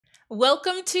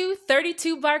Welcome to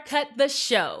 32 Bar Cut the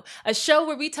Show, a show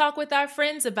where we talk with our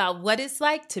friends about what it's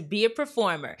like to be a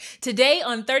performer. Today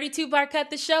on 32 Bar Cut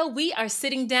the Show, we are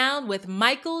sitting down with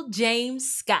Michael James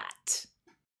Scott.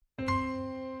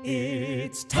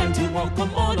 It's time to welcome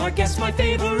on our guest, my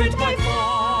favorite by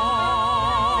far,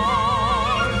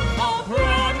 a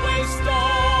Broadway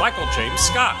star, Michael James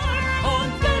Scott. On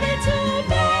 32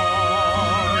 Bar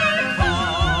Cut.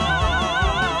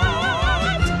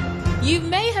 You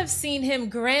may have seen him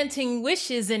granting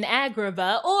wishes in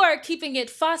Agrabah or keeping it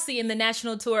Fosse in the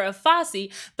national tour of Fosse,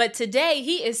 but today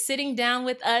he is sitting down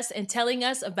with us and telling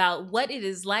us about what it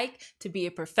is like to be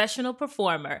a professional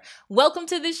performer. Welcome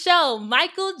to the show,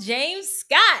 Michael James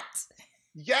Scott.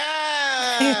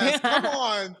 Yes!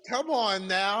 Come on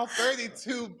now.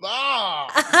 32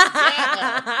 bars. Yeah.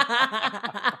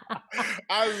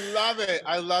 I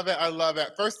love it.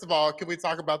 First of all, can we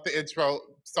talk about the intro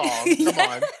song? Come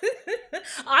on.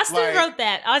 Austin wrote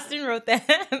that.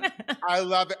 I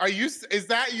love it. Is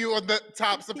that you on the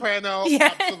top soprano?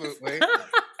 Yes.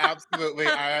 Absolutely.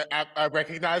 I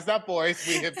recognize that voice.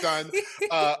 We have done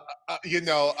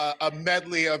a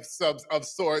medley of sorts,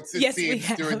 it seems,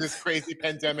 during this crazy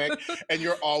pandemic. And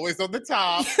you're always on the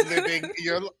top, living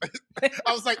your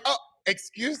I was like, oh,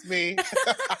 excuse me.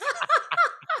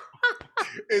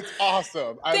 It's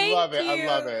awesome. I love it.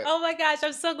 Oh my gosh,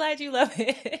 I'm so glad you love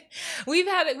it. We've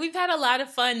had a lot of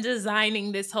fun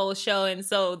designing this whole show, and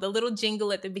so the little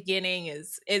jingle at the beginning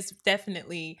is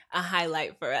definitely a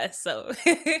highlight for us. So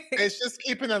it's just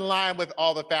keeping in line with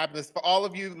all the fabulous. For all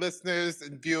of you listeners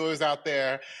and viewers out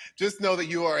there, just know that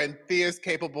you are in Thea's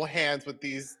capable hands with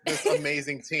this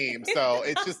amazing team. So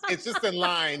it's just in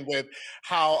line with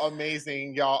how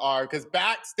amazing y'all are. Because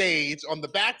on the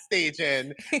backstage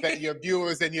end that your viewers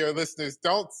and your listeners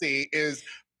don't see is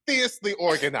fiercely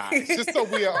organized, just so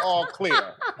we are all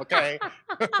clear, okay?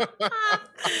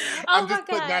 I'm just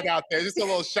putting that out there. Just a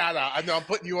little shout out. I know I'm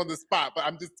putting you on the spot, but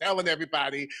I'm just telling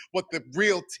everybody what the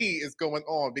real tea is going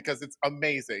on because it's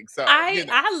amazing. So I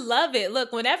love it.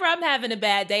 Look, whenever I'm having a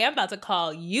bad day, I'm about to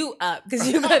call you up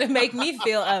because you're going to make me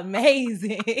feel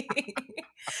amazing.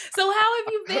 So how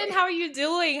have you been? How are you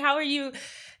doing? How are you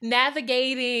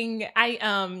navigating?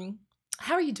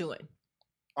 How are you doing?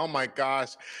 Oh my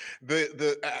gosh.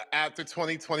 The after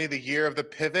 2020, the year of the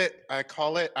pivot, I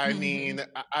call it. I mean,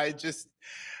 I just,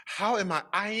 how am I?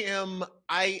 I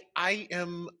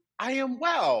am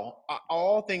well,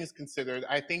 all things considered.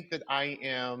 I think that I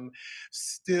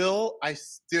still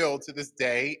to this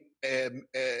day am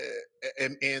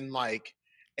in like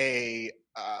a,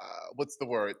 what's the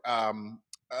word?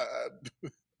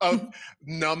 Of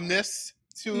numbness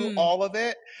to all of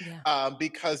it,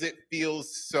 because it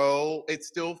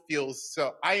still feels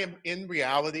so, I am in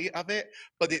reality of it,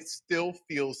 but it still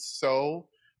feels so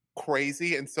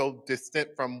crazy and so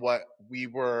distant from what we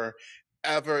were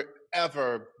ever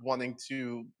wanting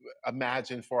to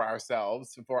imagine for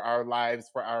ourselves, for our lives,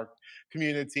 for our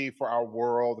community, for our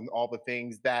world, and all the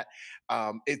things that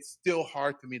it's still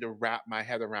hard for me to wrap my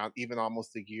head around, even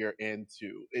almost a year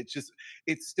into.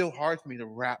 It's still hard for me to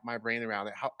wrap my brain around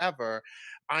it. However,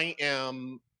 I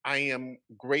am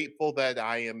grateful that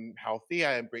I am healthy.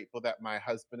 I am grateful that my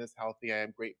husband is healthy. I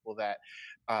am grateful that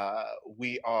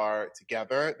we are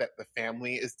together, that the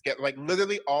family is together. Like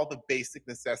literally all the basic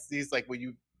necessities, like when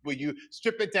you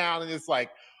strip it down and it's like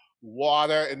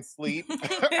water and sleep. You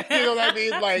know what I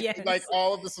mean? Like yes. Like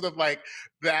all of the sort of like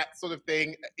that sort of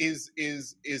thing is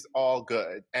all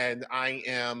good. And I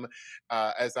am,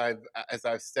 as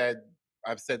I've said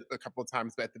a couple of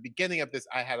times, but at the beginning of this,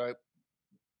 I had a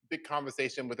big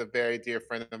conversation with a very dear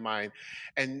friend of mine,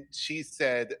 and she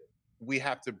said, we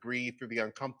have to breathe through the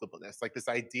uncomfortableness, like this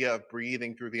idea of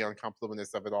breathing through the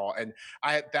uncomfortableness of it all. And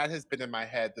that has been in my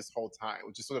head this whole time,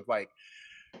 which is sort of like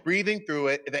breathing through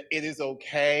it, that it is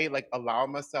okay, like allow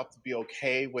myself to be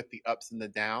okay with the ups and the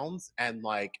downs, and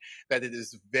like that it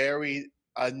is very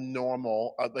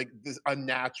normal, like this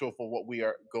unnatural for what we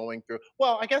are going through.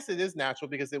 Well, I guess it is natural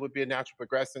because it would be a natural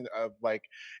progression of like,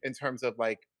 in terms of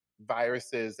like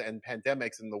viruses and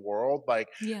pandemics in the world. Like,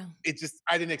 I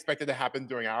didn't expect it to happen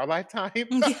during our lifetime.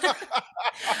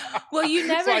 Well, you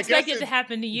never expect it to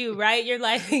happen to you, right? You're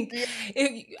like,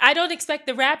 I don't expect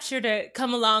the rapture to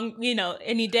come along,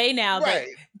 any day now. Right.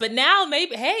 But now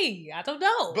maybe, hey, I don't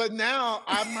know. But now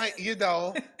I might,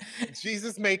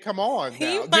 Jesus may come on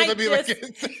now. Jesus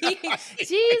is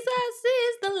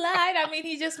the light. I mean,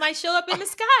 he just might show up in the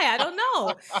sky. I don't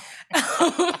know.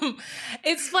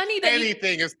 It's funny that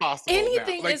anything is possible.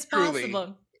 Anything is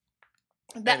possible.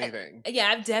 Anything. Yeah,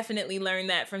 I've definitely learned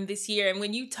that from this year. And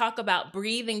when you talk about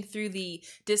breathing through the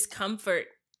discomfort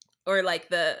or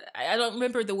like I don't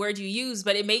remember the word you use,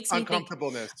 but it makes me think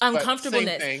Uncomfortableness, but same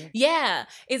uncomfortableness. thing. Yeah.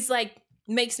 It's like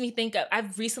makes me think of,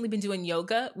 I've recently been doing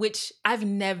yoga, which I've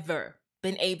never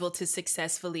been able to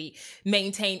successfully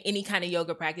maintain any kind of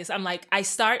yoga practice. I'm like,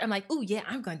 I'm like, oh yeah,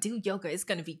 I'm going to do yoga. It's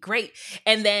going to be great.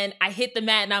 And then I hit the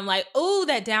mat and I'm like, oh,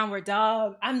 that downward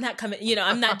dog. I'm not coming,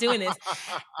 I'm not doing this.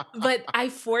 But I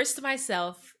forced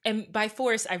myself, and by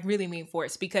force, I really mean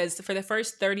force, because for the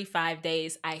first 35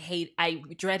 days, I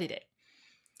dreaded it.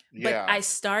 But Yeah. I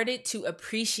started to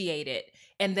appreciate it.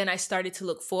 And then I started to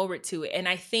look forward to it. And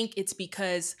I think it's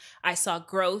because I saw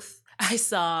growth. I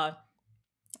saw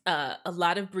a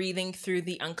lot of breathing through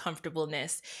the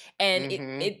uncomfortableness. And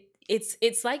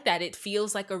it's like that. It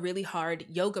feels like a really hard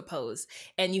yoga pose.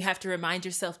 And you have to remind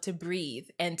yourself to breathe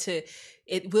and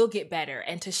it will get better,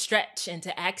 and to stretch and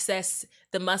to access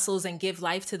the muscles and give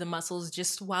life to the muscles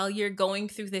just while you're going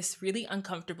through this really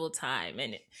uncomfortable time.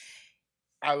 And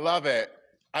I love it.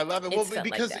 I love it. Well,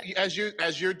 because like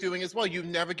as you're doing as well, you've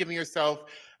never given yourself,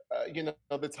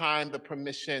 the time, the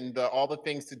permission, all the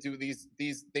things to do these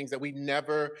things that we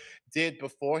never did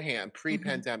beforehand,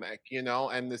 pre-pandemic,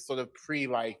 and this sort of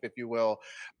pre-life, if you will,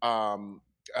 uh,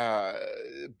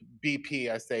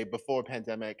 BP, I say, before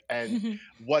pandemic, and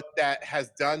what that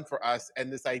has done for us,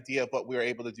 and this idea of what we're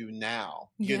able to do now,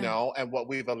 and what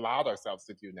we've allowed ourselves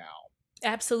to do now.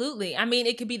 Absolutely. I mean,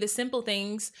 it could be the simple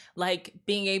things like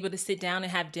being able to sit down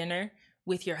and have dinner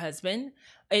with your husband.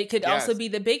 It could also be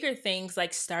the bigger things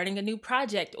like starting a new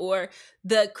project or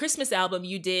the Christmas album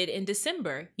you did in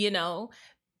December,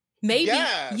 Maybe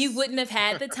you wouldn't have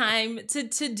had the time to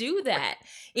do that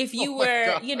if you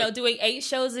were, doing 8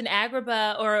 shows in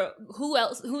Agrabah, or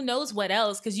who knows what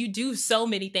else, because you do so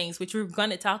many things, which we're going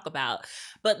to talk about.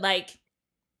 But like,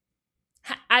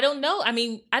 I don't know. I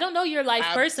mean, I don't know your life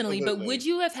personally, but would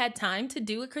you have had time to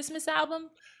do a Christmas album?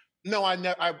 No, I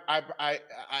know. I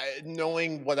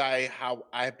knowing how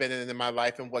I've been in my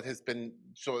life and what has been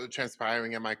sort of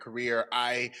transpiring in my career,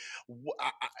 I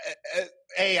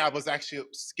was actually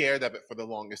scared of it for the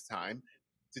longest time,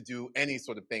 to do any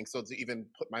sort of thing. So to even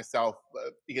put myself,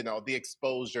 the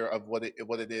exposure of what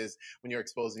it is when you're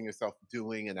exposing yourself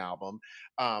doing an album,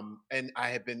 and I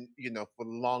have been, for the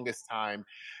longest time,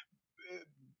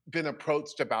 been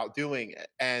approached about doing it,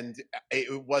 and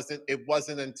it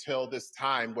wasn't until this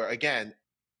time where, again,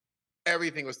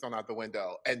 everything was thrown out the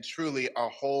window and truly a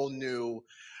whole new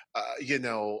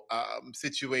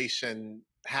situation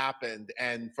happened.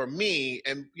 And for me,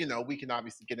 and we can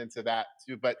obviously get into that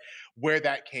too, but where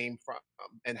that came from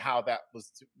and how that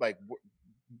was like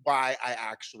why I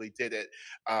actually did it,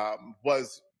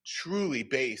 was truly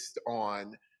based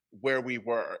on where we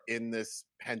were in this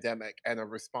pandemic, and a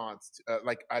response to,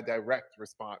 like a direct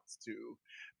response to,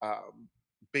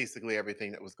 basically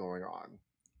everything that was going on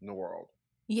in the world.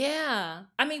 Yeah.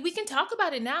 I mean, we can talk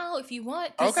about it now if you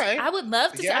want. Okay. I would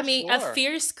love to. Yeah, I mean, sure. A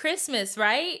Fierce Christmas,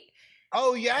 right?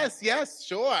 Oh, yes,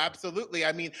 sure, absolutely.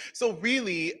 I mean, so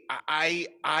really, I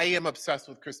am obsessed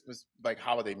with Christmas, like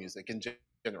holiday music in general.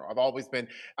 I've always been.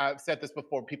 I've said this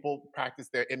before. People practice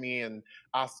their Emmy and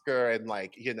Oscar and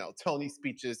Tony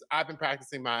speeches. I've been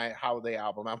practicing my holiday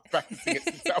album. I'm practicing it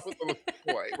since I was a little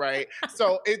boy, right?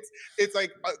 So it's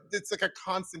like a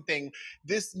constant thing.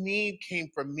 This need came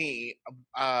from me,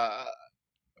 out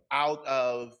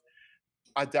of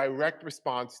a direct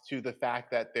response to the fact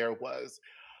that there was,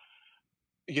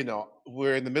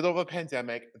 we're in the middle of a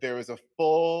pandemic. There is a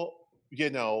full,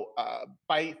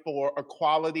 fight for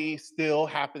equality still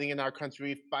happening in our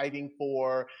country, fighting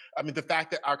for, I mean, the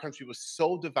fact that our country was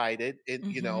so divided,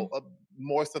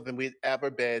 more so than we'd ever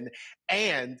been.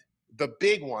 And the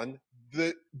big one,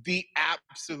 the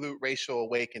absolute racial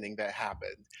awakening that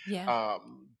happened. Yeah.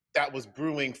 That was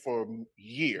brewing for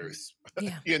years.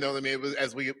 Yeah. You know what I mean? It was,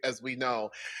 as we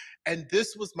know. And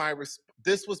this was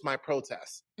my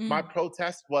protest. My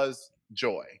protest was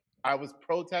joy. I was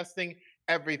protesting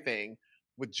everything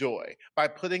with joy by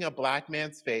putting a Black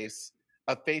man's face,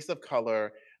 a face of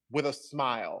color, with a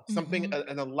smile, something,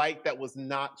 and a light that was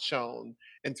not shown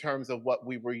in terms of what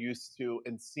we were used to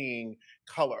in seeing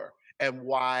color, and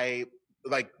why,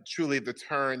 like, truly the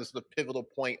turn, the sort of pivotal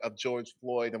point of George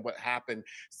Floyd and what happened,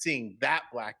 seeing that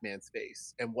Black man's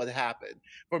face and what happened.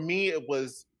 For me, it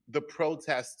was the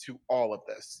protest to all of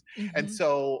this. And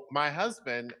so my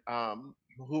husband,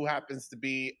 who happens to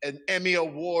be an Emmy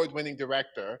award-winning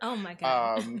director, oh my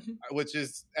God, which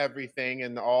is everything,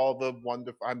 and all the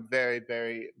wonderful. I'm very,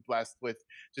 very blessed with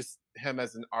just him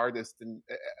as an artist. And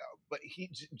but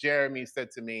Jeremy said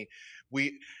to me,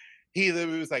 he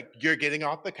literally was like, "You're getting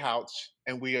off the couch,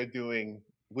 and we are doing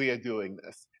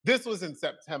this." This was in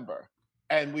September.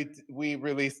 and we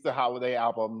released the holiday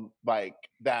album like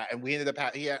that, and we ended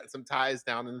up he had some ties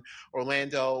down in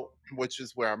Orlando, which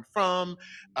is where I'm from,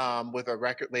 with a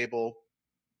record label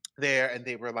there, and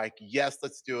they were like, yes,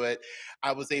 let's do it.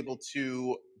 I was able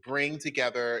to bring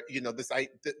together,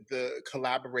 the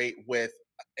collaborate with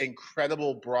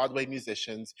incredible Broadway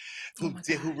musicians Oh my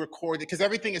who God. recorded, because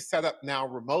everything is set up now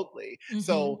remotely. Mm-hmm.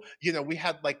 So we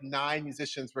had like 9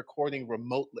 musicians recording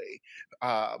remotely,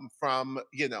 from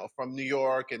New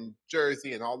York and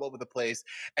Jersey and all over the place.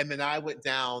 And then I went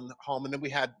down home, and then we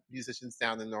had musicians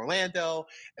down in Orlando,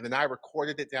 and then I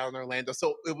recorded it down in Orlando.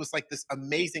 So it was like this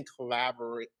amazing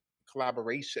collaboration.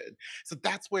 So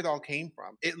that's where it all came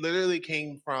from. It literally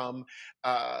came from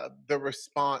the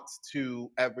response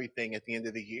to everything at the end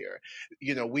of the year.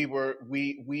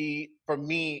 We for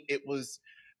me, it was,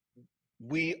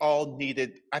 we all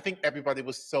needed, I think everybody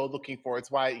was so looking forward.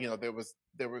 It's why, there was,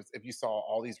 if you saw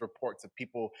all these reports of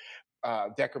people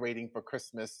decorating for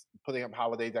Christmas, putting up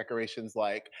holiday decorations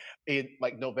like in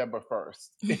like November 1st.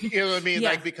 You know what I mean? Yeah.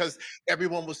 Like, because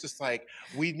everyone was just like,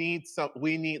 we need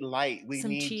light, we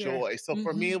Some need cheer. joy. So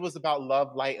for Mm-hmm. me, it was about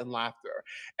love, light, and laughter.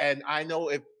 And I know,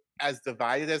 if as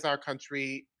divided as our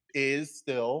country is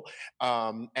still,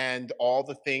 and all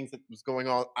the things that was going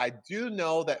on, I do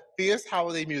know that fierce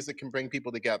holiday music can bring people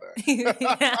together.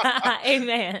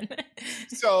 Amen.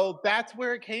 So that's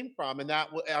where it came from, and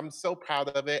I'm so proud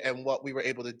of it and what we were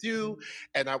able to do.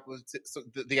 And I was, so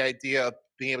the idea of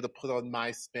being able to put on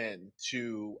my spin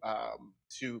to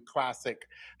classic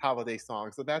holiday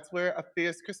songs. So that's where A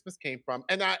Fierce Christmas came from.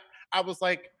 And I was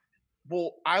like,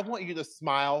 well, I want you to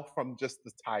smile from just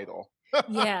the title.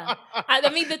 Yeah. I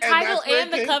mean, the And title that's where and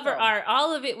it the came cover from. art,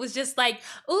 all of it was just like,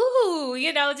 ooh,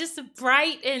 just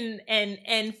bright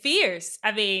and fierce.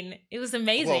 I mean, it was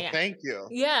amazing. Well, thank you.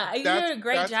 Yeah, you That's did a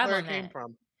great that's job where on it came that.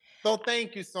 from. So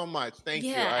thank you so much. Thank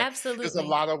you. Yeah, There's a absolutely.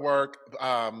 lot of work,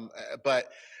 but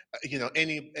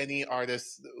any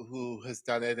artist who has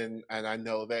done it, and I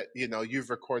know that you've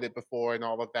recorded before and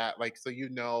all of that, like, so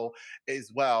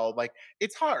as well, like,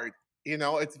 it's hard.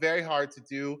 It's very hard to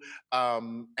do,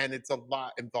 and it's a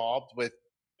lot involved with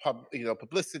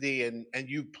publicity, and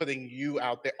you putting you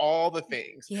out there, all the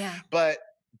things. Yeah. But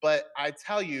I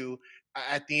tell you,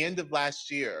 at the end of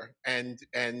last year, and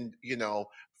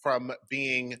from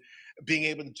being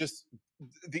able to just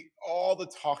all the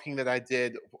talking that I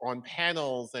did on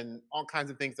panels and all kinds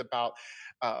of things about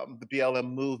the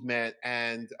BLM movement,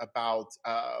 and about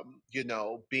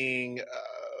being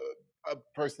a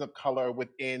person of color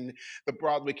within the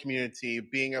Broadway community,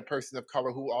 being a person of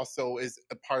color who also is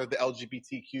a part of the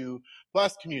LGBTQ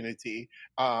plus community.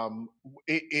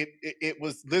 It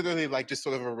was literally like just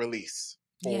sort of a release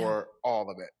Yeah. for all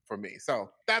of it for me.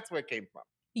 So that's where it came from.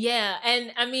 Yeah,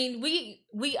 and I mean,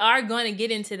 we are going to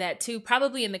get into that too,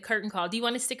 probably in the curtain call. Do you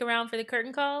want to stick around for the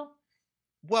curtain call?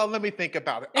 Well, let me think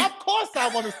about it. Of course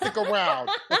I want to stick around.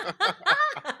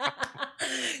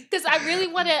 Because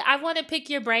I want to pick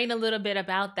your brain a little bit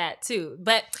about that too.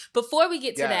 But before we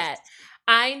get to that,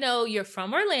 I know you're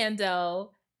from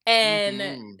Orlando,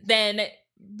 and then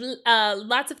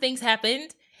lots of things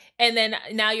happened. And then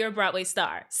now you're a Broadway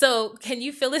star. So can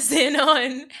you fill us in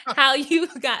on how you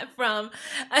got from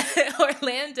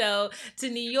Orlando to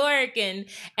New York,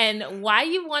 and why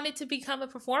you wanted to become a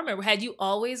performer? Had you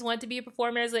always wanted to be a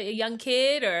performer as a young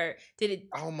kid, or did it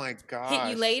Oh my gosh.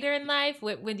 hit you later in life?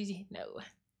 When did you know?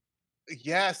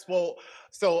 Yes. Well,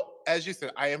 so as you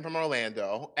said, I am from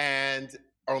Orlando, and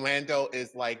Orlando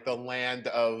is like the land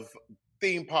of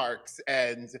theme parks,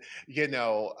 and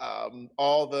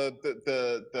all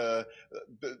the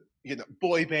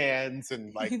boy bands,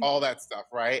 and like all that stuff,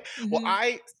 right? Well,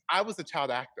 I was a child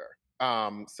actor.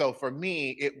 So for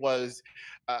me, it was,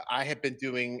 I had been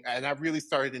doing, and I really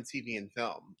started in TV and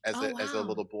film as a wow.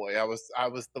 little boy. I was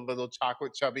the little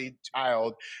chocolate chubby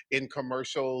child in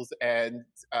commercials and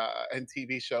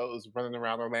TV shows running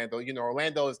around Orlando.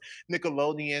 Orlando is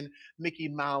Nickelodeon, Mickey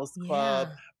Mouse Club,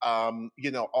 all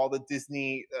the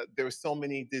Disney. There were so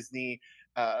many Disney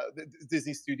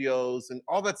studios, and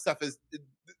all that stuff is.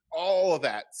 All of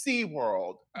that,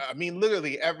 SeaWorld, I mean,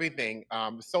 literally everything,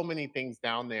 so many things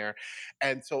down there.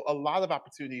 And so a lot of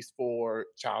opportunities for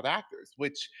child actors,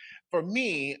 which for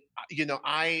me,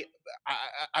 I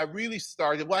really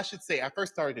started, well, I should say, I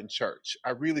first started in church.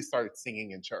 I really started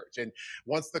singing in church. And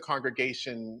once the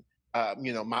congregation,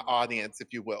 my audience,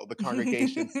 if you will, the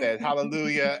congregation said,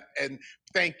 hallelujah, and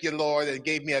thank you, Lord, and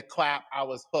gave me a clap, I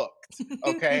was hooked.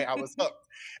 Okay, I was hooked.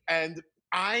 And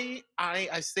I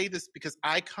say this because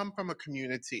I come from a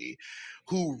community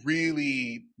who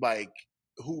really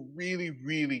who really,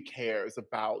 really cares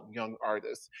about young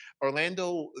artists.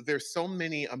 Orlando, there's so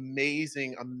many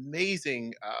amazing,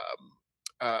 amazing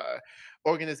uh,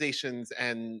 organizations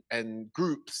and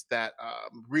groups that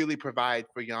really provide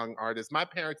for young artists. My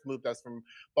parents moved us from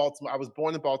Baltimore. I was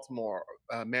born in Baltimore,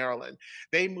 Maryland.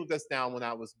 They moved us down when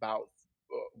I was about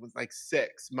was like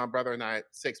 6. My brother and I,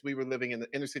 6. We were living in the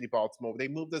inner city Baltimore. They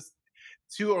moved us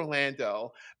to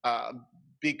Orlando um,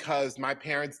 because my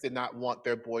parents did not want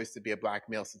their boys to be another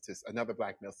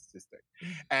black male statistic,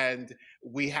 and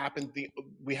we happened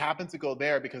to go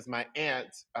there because my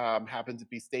aunt happened to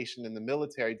be stationed in the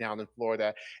military down in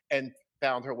Florida, and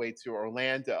found her way to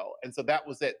Orlando. And so that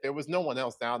was it. There was no one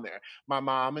else down there. My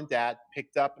mom and dad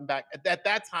picked up and back. At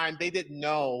that time, they didn't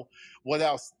know what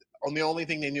else. And the only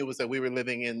thing they knew was that we were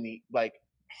living in the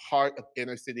heart of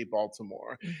inner city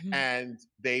Baltimore, and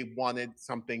they wanted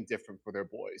something different for their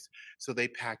boys. So they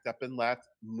packed up and left,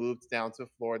 moved down to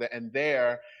Florida, and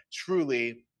there,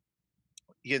 truly,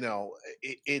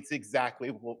 it's exactly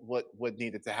what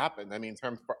needed to happen. I mean, in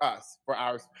terms for us,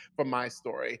 for my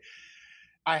story,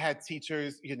 I had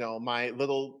teachers, my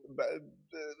little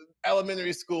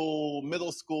elementary school,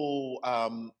 middle school.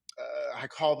 I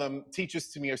call them teachers.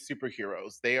 To me, are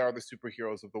superheroes. They are the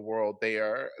superheroes of the world. They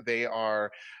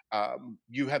are.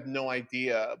 You have no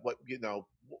idea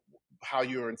how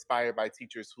you are inspired by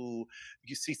teachers who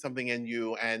you see something in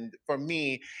you. And for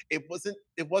me, it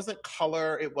wasn't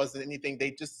color. It wasn't anything.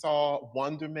 They just saw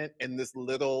wonderment in this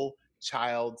little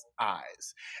child's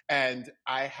eyes, and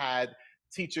I had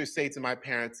teachers say to my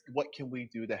parents, "What can we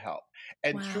do to help?"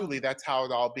 And truly, that's how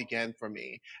it all began for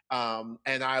me.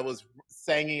 And I was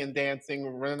singing and dancing,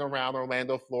 running around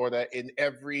Orlando, Florida, in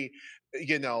every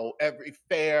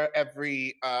fair,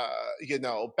 every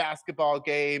basketball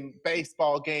game,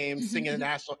 baseball game, singing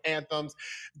national anthems,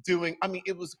 I mean,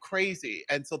 it was crazy.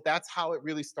 And so that's how it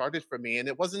really started for me. And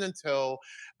it wasn't until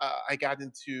I got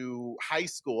into high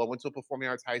school, I went to a performing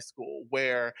arts high school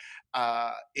where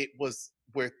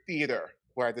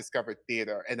where I discovered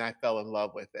theater, and I fell in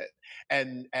love with it.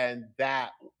 And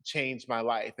that changed my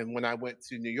life. And when I went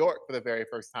to New York for the very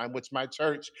first time, which my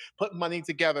church put money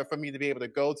together for me to be able to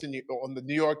go to the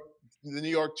New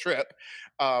York trip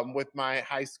with my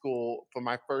high school for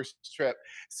my first trip.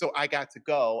 So I got to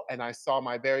go, and I saw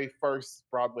my very first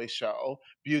Broadway show,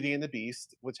 Beauty and the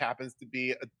Beast, which happens to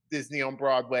be a Disney on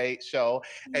Broadway show.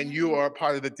 And you are a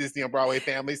part of the Disney on Broadway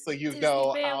family, so Disney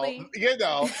how, family.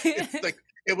 it's like,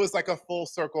 it was like a full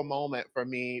circle moment for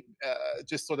me,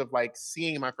 just sort of like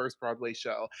seeing my first Broadway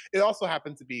show. It also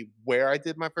happened to be where I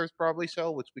did my first Broadway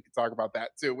show, which we could talk about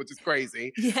that too, which is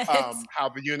crazy, Yes. how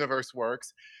the universe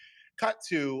works. Cut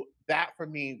to that for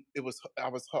me, I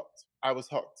was hooked.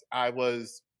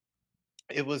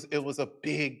 It was a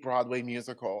big Broadway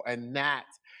musical, and that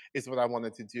is what I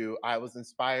wanted to do. I was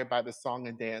inspired by the song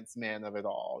and dance man of it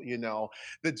all,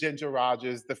 the Ginger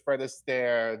Rogers, the Fred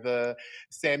Astaire, the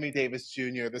Sammy Davis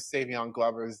Jr., the Savion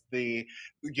Glovers, the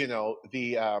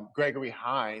Gregory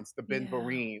Hines, the Ben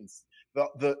Vereen's,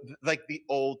 the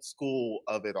old school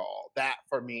of it all. That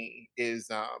for me is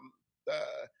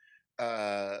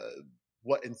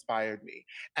what inspired me.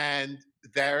 And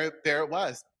there it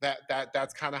was.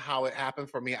 That's kind of how it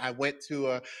happened for me. I went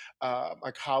to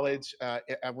a college. I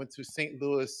went to St.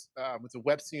 Louis. Went to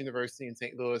Webster University in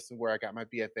St. Louis, and where I got my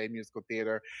BFA musical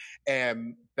theater.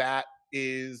 And that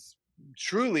is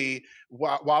truly,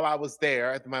 while I was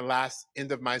there at my last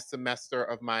end of my semester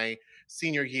of my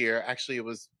senior year. Actually, it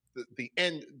was the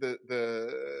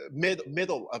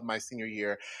middle of my senior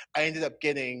year. I ended up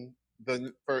getting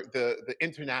the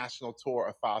international tour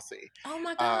of Fosse. Oh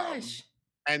my gosh.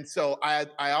 And so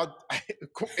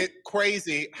it's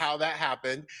crazy how that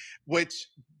happened, which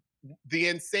the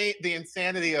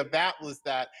insanity of that was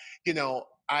that,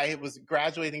 I was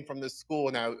graduating from this school,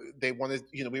 and they wanted,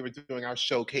 we were doing our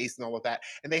showcase and all of that,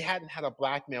 and they hadn't had a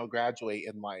black male graduate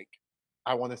in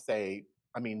I want to say,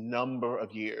 number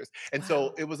of years. And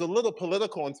so it was a little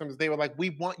political in terms of, they were like, "We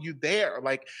want you there."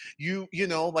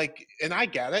 And I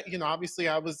get it, obviously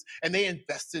and they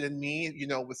invested in me,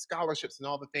 with scholarships and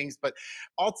all the things. But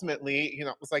ultimately, it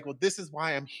was like, well, this is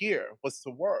why I'm here, was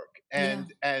to work.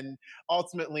 And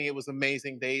ultimately it was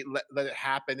amazing. They let it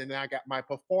happen. And then I got my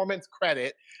performance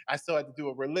credit. I still had to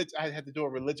do I had to do a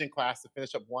religion class to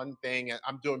finish up one thing. And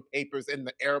I'm doing papers in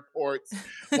the airports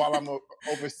while I'm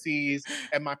overseas.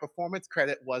 And my performance credit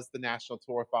was the national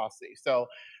tour of Fosse. So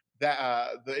that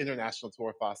the international tour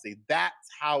of Fosse. That's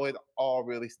how it all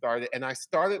really started. And I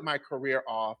started my career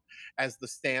off as the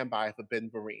standby for Ben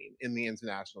Vereen in the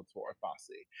international tour of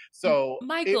Fosse. So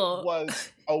Michael, it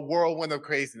was a whirlwind of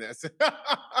craziness.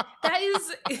 That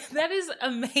that is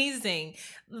amazing.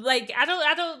 Like I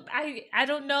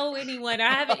don't know anyone.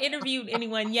 I haven't interviewed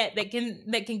anyone yet that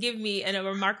can give me a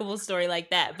remarkable story like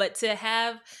that. But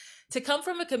to come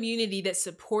from a community that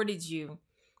supported you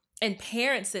and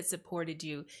parents that supported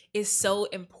you is so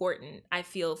important, I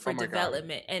feel, for Oh my God.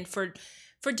 development and for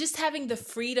just having the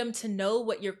freedom to know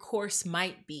what your course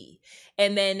might be.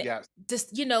 And then Yes.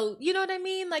 just, you know what I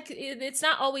mean? Like it's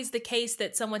not always the case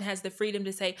that someone has the freedom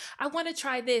to say, I want to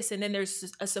try this. And then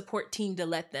there's a support team to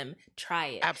let them try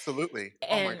it. Absolutely. Oh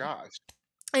my And, gosh.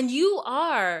 and you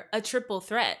are a triple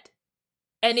threat.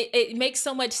 And it makes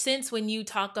so much sense when you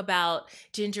talk about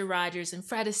Ginger Rogers and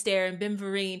Fred Astaire and Ben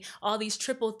Vereen, all these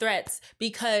triple threats,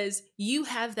 because you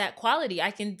have that quality. I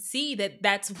can see that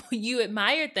that's you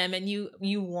admired them and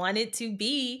you wanted to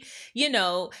be,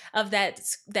 of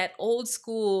that old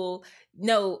school.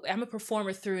 No, I'm a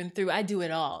performer through and through. I do it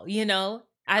all,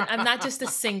 I'm not just a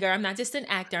singer. I'm not just an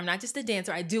actor. I'm not just a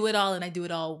dancer. I do it all and I do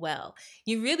it all well.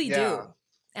 You really do.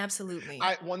 Absolutely.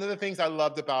 One of the things I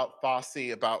loved about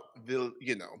Fosse, about the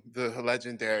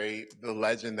legend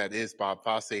that is Bob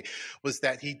Fosse, was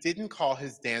that he didn't call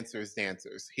his dancers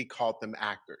dancers. He called them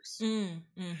actors.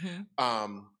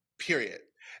 Period.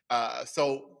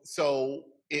 So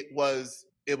it was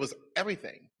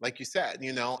everything, like you said,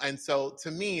 and so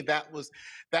to me that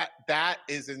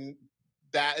is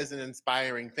an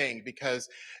inspiring thing, because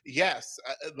yes,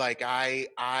 like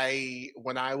I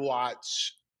when I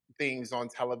watch things on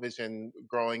television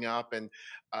growing up, and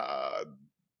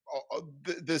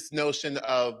this notion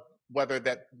of whether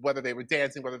they were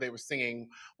dancing, whether they were singing,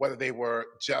 whether they were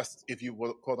just, if you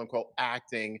will, quote unquote,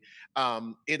 acting,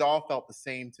 it all felt the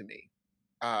same to me.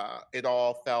 It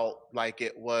all felt like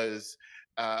it was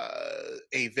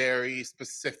a very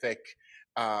specific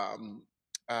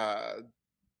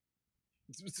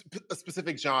a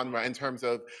specific genre, in terms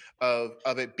of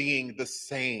it being the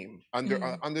same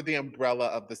under the umbrella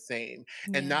of the same,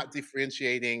 and not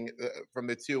differentiating from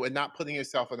the two, and not putting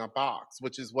yourself in a box,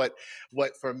 which is what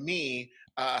for me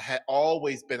had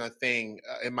always been a thing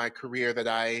in my career that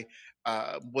I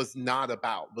was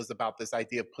about this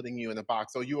idea of putting you in a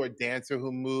box. So you're a dancer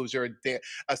who moves, you're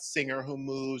a singer who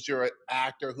moves, you're an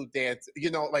actor who dances,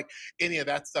 like any of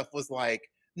that stuff was like,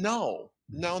 no.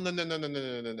 That's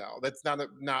not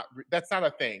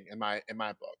a thing in my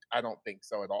book. I don't think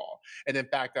so at all. And in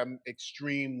fact, I'm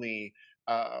extremely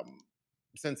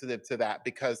sensitive to that,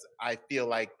 because I feel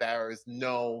like there's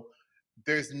no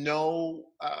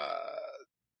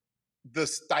the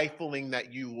stifling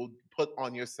that you will put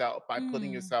on yourself by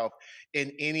putting yourself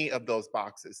in any of those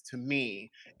boxes, to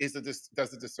me, does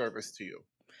a disservice to you.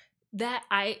 That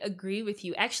I agree with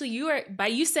you. Actually, by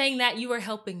you saying that, you are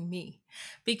helping me,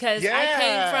 because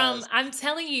I'm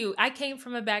telling you, I came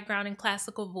from a background in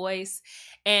classical voice,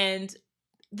 and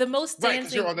the most dancing. Right,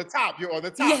 because you're on the top.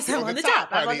 Yes, I'm on the top.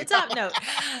 I'm on the top note.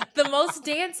 The most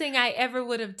dancing I ever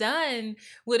would have done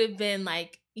would have been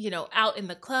like, out in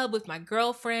the club with my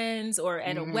girlfriends or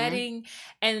at a wedding.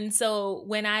 And so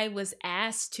when I was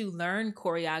asked to learn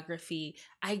choreography,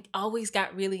 I always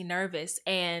got really nervous,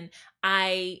 and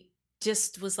I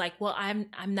just was like, well, I'm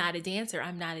not a dancer.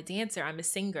 I'm not a dancer. I'm a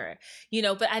singer,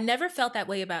 but I never felt that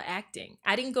way about acting.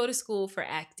 I didn't go to school for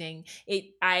acting.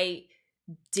 I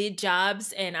did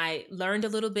jobs and I learned a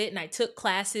little bit, and I took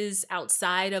classes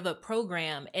outside of a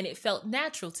program, and it felt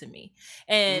natural to me.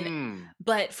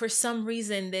 But for some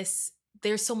reason,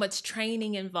 there's so much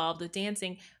training involved with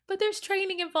dancing, but there's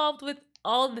training involved with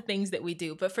all the things that we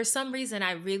do. But for some reason,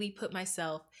 I really put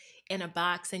myself in a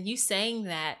box, and you saying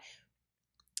that,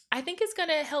 I think it's going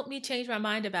to help me change my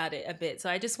mind about it a bit. So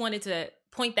I just wanted to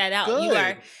point that out.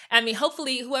 Good.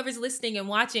 Hopefully whoever's listening and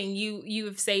watching, you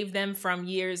have saved them from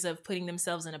years of putting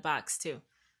themselves in a box too.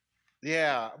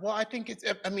 Yeah. Well, I think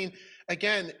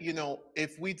again,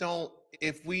 if we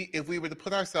were to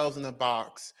put ourselves in a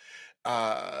box,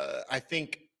 I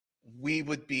think we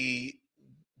would be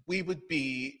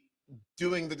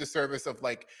doing the disservice of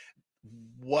like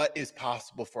what is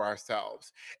possible for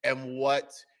ourselves,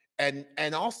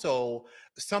 and also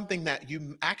something that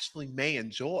you actually may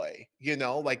enjoy,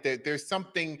 like there's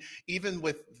something, even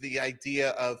with the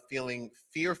idea of feeling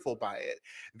fearful by it,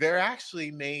 there actually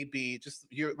may be just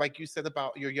like you said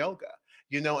about your yoga,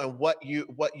 and what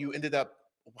you ended up,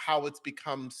 how it's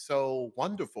become so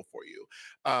wonderful for you,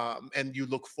 and you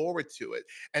look forward to it.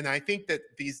 And I think that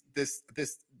this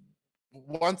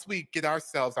once we get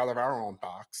ourselves out of our own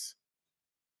box,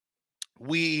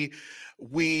 we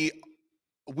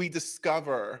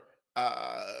discover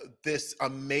this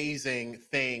amazing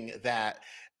thing that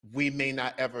we may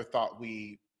not ever thought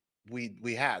we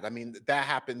we had. I mean, that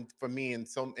happened for me in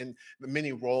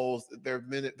many roles. There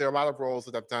are a lot of roles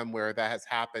that I've done where that has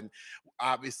happened.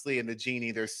 Obviously, in the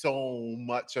Genie, there's so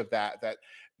much of that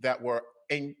were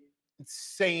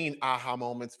insane aha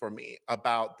moments for me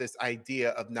about this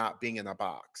idea of not being in a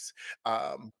box,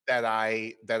 that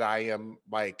I am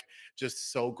like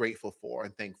just so grateful for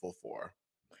and thankful for.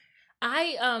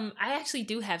 I actually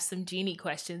do have some Genie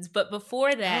questions, but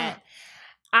before that,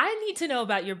 I need to know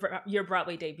about your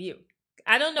Broadway debut.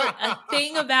 I don't know a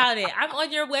thing about it. I'm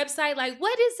on your website, like,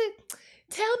 what is it?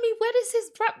 Tell me, what is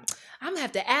his I'm gonna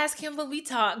have to ask him when we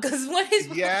talk, because what is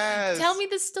tell Yes. me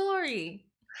the story.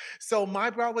 So my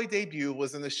Broadway debut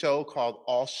was in a show called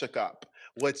All Shook Up,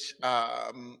 which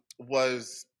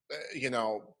was,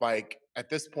 like at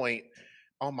this point,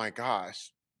 oh my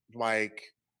gosh, like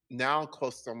now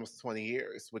close to almost 20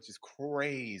 years, which is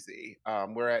crazy.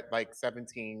 We're at like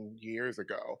 17 years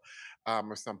ago,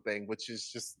 or something, which is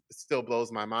just still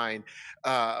blows my mind.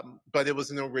 But it was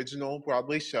an original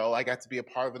Broadway show. I got to be a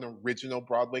part of an original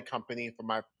Broadway company for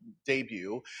my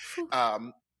debut. Phew.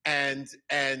 Um, and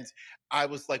I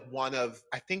was like one of,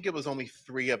 I think it was only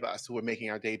three of us who were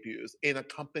making our debuts in a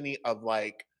company of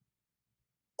like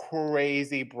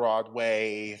crazy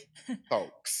Broadway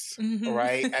folks,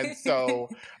 right? And so,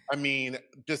 I mean,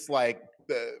 just like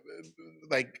the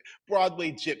like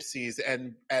Broadway gypsies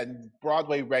and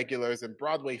Broadway regulars and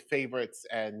Broadway favorites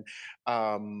and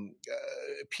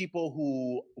people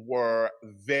who were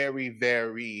very,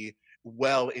 very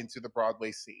well into the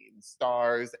Broadway scene,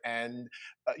 stars and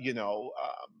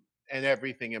and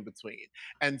everything in between.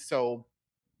 And so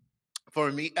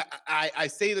for me, I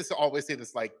say this, I always say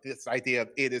this, like this idea of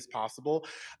it is possible.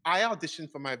 I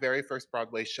auditioned for my very first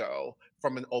Broadway show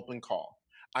from an open call.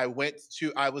 I was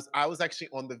actually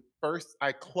on the first,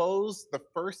 I closed the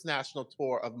first national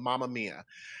tour of Mamma Mia.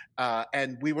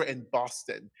 And we were in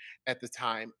Boston at the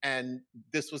time. And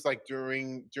this was like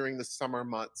during the summer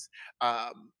months.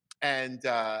 And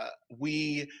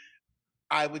we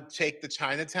I would take the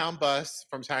Chinatown bus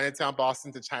from Chinatown,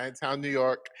 Boston to Chinatown, New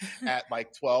York at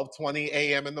like 12:20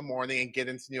 a.m. in the morning and get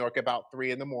into New York about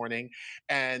 3 in the morning.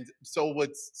 And so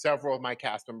would several of my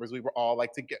cast members. We were all like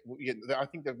I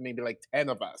think there were maybe like 10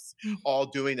 of us all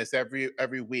doing this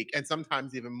every week and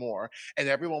sometimes even more. And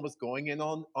everyone was going in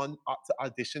on to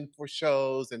audition for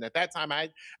shows. And at that time I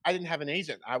didn't have an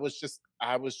agent. I was just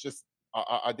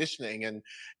auditioning and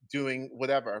doing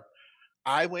whatever.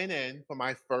 I went in for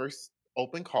my first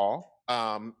open call.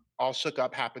 All Shook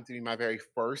Up happened to be my very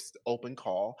first open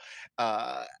call.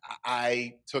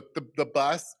 I took the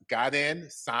bus, got in,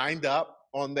 signed up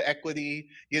on the equity,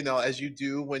 as you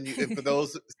do when you, and for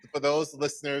those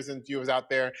listeners and viewers out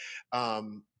there,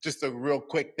 just a real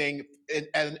quick thing.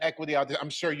 At an equity audition, I'm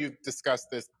sure you've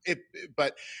discussed this,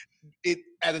 but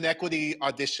at an equity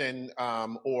audition,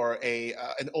 or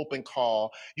an open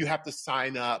call, you have to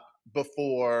sign up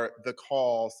before the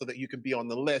call so that you can be on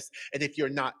the list. And if you're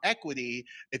non-equity,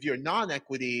 you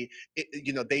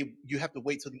have to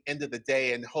wait till the end of the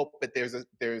day and hope that there's a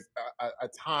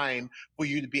time for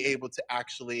you to be able to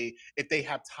actually, if they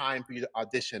have time for you to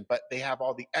audition. But they have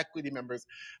all the equity members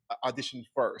audition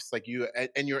first, like you,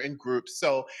 and you're in groups.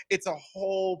 So it's a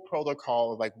whole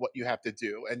protocol of like what you have to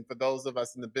do. And for those of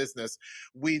us in the business,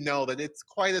 we know that it's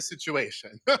quite a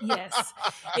situation. Yes.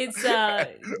 It's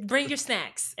bring your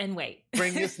snacks and wait.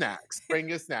 Bring your snacks. Bring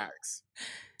your snacks.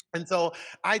 And so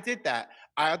I did that.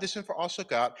 I auditioned for All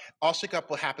Shook Up. All Shook Up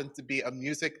will happen to be a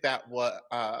music that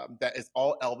is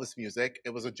all Elvis music. It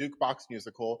was a jukebox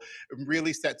musical,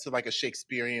 really set to like a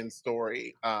Shakespearean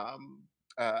story.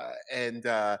 And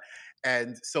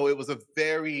so it was a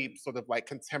very sort of like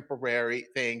contemporary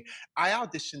thing. I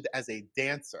auditioned as a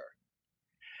dancer,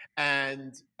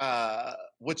 and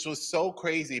which was so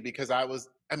crazy because I was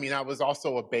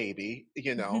also a baby,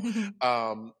 and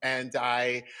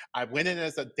I went in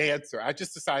as a dancer. I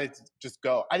just decided to just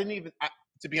go.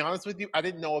 To be honest with you, I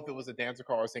didn't know if it was a dancer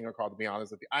call or a singer call, to be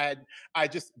honest with you. I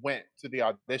just went to the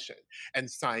audition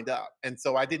and signed up. And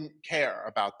so I didn't care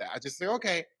about that. I just said,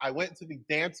 okay, I went to the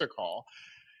dancer call,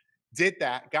 did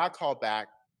that, got called back,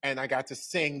 and I got to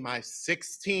sing my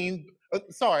 16,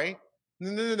 sorry,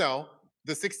 no.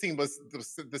 The 16 was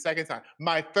the second time.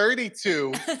 My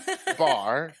 32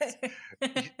 bar,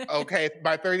 okay,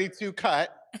 my 32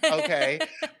 cut, okay.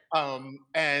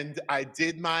 And I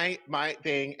did my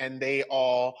thing, and they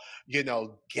all,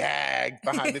 gagged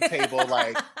behind the table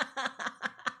like,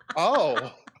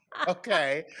 oh,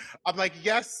 okay. I'm like,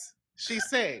 yes, she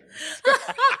sings.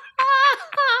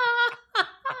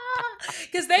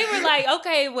 Because they were like,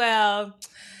 okay,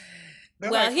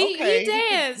 They're like, he okay,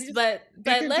 danced, but he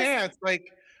can let's dance.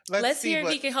 Like, Let's Let's see hear if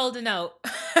what. he can hold a note.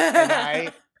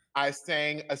 And I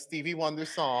sang a Stevie Wonder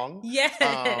song, Yes.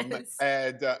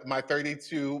 and my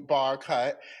 32 bar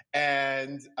cut,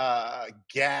 and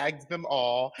gagged them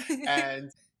all,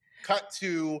 and cut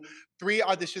to 3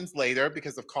 auditions later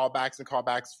because of callbacks and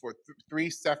callbacks for 3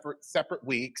 separate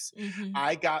weeks. Hmm.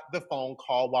 I got the phone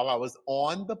call while I was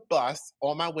on the bus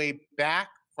on my way back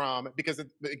from, because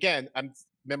again,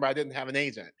 remember I didn't have an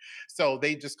agent, so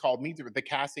they just called me. The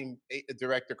casting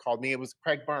director called me. It was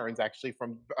Craig Burns, actually,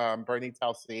 from Bernie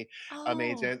Telsey, Oh,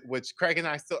 agent. Which Craig and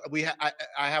I still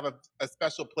I have a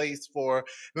special place for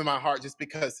in my heart, just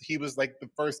because he was like the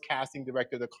first casting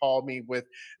director to call me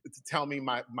to tell me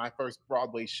my first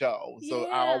Broadway show. So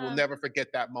I will yeah. never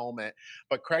forget that moment.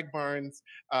 But Craig Burns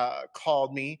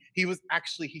called me. He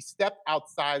stepped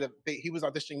outside of. He was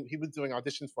auditioning. He was doing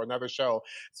auditions for another show.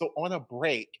 So on a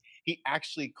break, he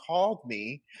actually called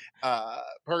me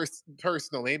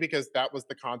personally, because that was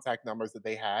the contact numbers that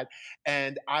they had.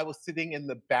 And I was sitting in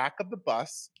the back of the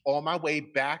bus on my way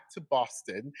back to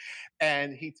Boston.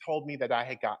 And he told me that I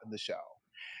had gotten the show.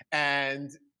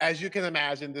 And as you can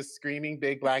imagine, this screaming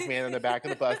big black man in the back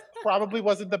of the bus probably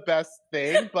wasn't the best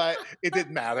thing, but it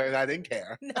didn't matter, and I didn't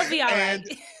care. That'll be all right.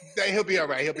 And he'll be all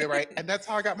right. He'll be all right. And that's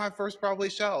how I got my first Broadway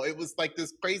show. It was like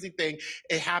this crazy thing.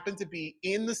 It happened to be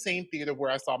in the same theater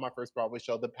where I saw my first Broadway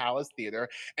show, the Palace Theater.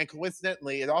 And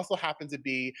coincidentally, it also happened to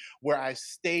be where I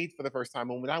stayed for the first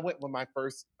time. And when I went when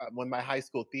my high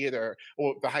school theater,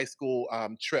 or the high school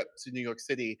trip to New York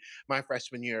City, my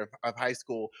freshman year of high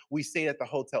school, we stayed at the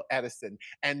Hotel Edison.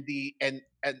 And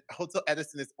Hotel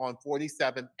Edison is on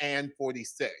 47 and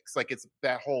 46. Like, it's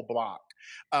that whole block.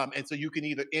 And so you can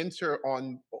either enter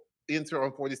on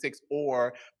 46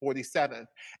 or 47th.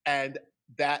 And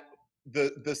that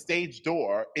the stage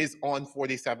door is on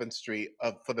 47th Street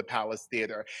for the Palace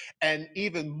Theater. And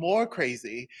even more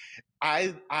crazy,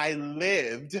 I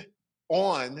lived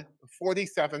on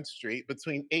 47th Street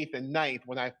between 8th and 9th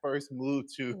when I first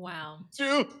moved Wow.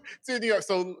 to New York.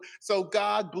 So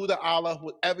God, Buddha, Allah,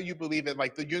 whatever you believe in,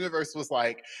 like, the universe was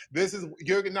like,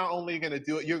 you're not only going to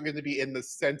do it, you're going to be in the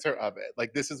center of it.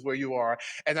 Like, this is where you are.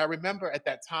 And I remember at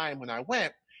that time when I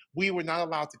went, we were not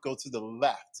allowed to go to the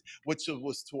left, which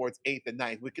was towards 8th and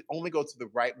 9th. We could only go to the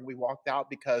right when we walked out,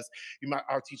 because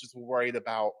our teachers were worried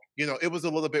about, it was a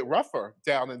little bit rougher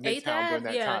down in Eighth Midtown during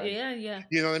Ave, that yeah, time. yeah.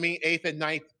 You know what I mean? 8th and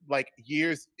 9th, like,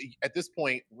 years at this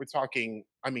point, we're talking,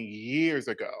 years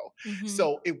ago. Mm-hmm.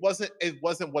 So it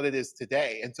wasn't what it is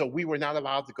today. And so we were not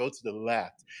allowed to go to the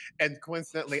left. And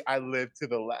coincidentally, I lived to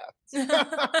the left.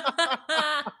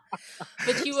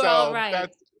 But you were all right.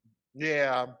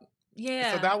 Yeah.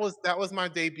 Yeah. So that was my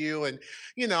debut. And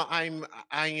I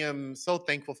am so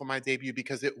thankful for my debut,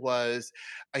 because it was,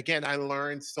 again, I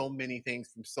learned so many things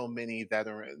from so many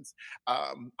veterans.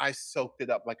 I soaked it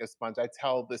up like a sponge. I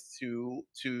tell this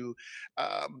to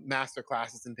master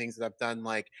classes and things that I've done,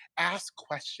 like, ask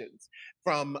questions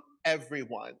from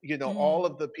everyone, all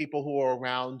of the people who are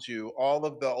around you, all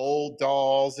of the old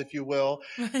dolls, if you will.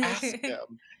 Ask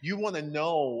them. You want to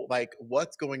know, like,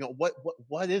 what's going on,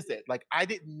 what is it. Like, I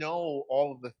didn't know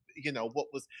all of the, what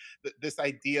was this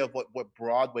idea of what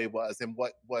Broadway was, and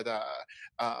what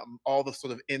all the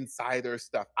sort of insider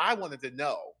stuff. I wanted to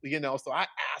know, so I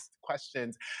asked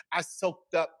questions. I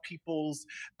soaked up people's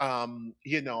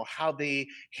how they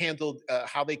handled,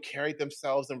 how they carried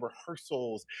themselves in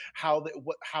rehearsals, how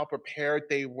prepared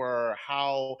they were,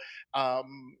 how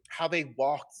they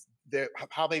walked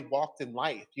how they walked in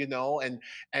life,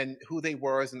 and who they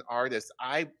were as an artist.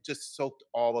 I just soaked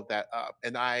all of that up,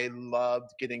 and I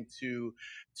loved getting to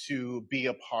be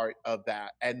a part of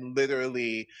that, and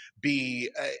literally be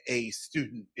a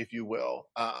student, if you will,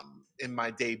 in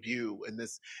my debut, in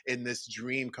this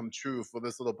dream come true for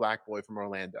this little black boy from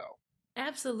Orlando.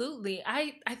 Absolutely.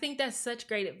 I think that's such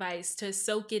great advice, to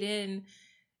soak it in,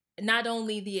 not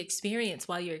only the experience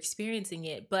while you're experiencing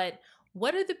it, but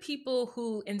what are the people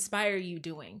who inspire you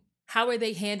doing? How are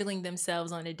they handling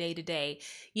themselves on a day-to-day?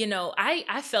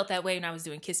 I felt that way when I was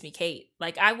doing Kiss Me Kate.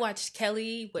 Like, I watched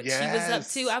Kelly, what she was up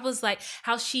to. I was like,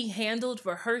 how she handled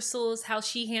rehearsals, how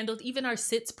she handled even our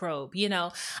sits probe.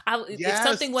 If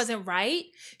something wasn't right,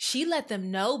 she let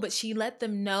them know, but she let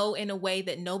them know in a way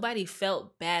that nobody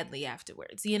felt badly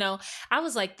afterwards. I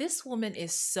was like, this woman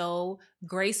is so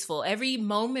graceful. Every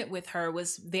moment with her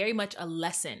was very much a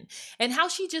lesson. And how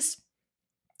she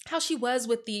was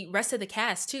with the rest of the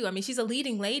cast too. She's a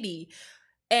leading lady,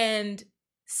 and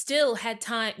still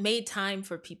made time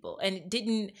for people, and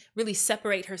didn't really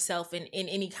separate herself in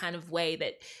any kind of way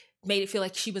that made it feel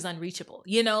like she was unreachable,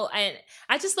 you know? And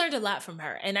I just learned a lot from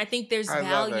her. And I think there's I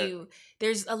love it. value,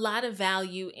 there's a lot of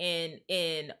value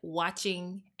in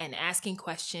watching and asking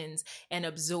questions and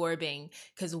absorbing,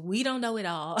 because we don't know it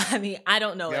all. I mean, I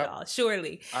don't know it Yep. all,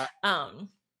 surely.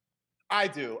 I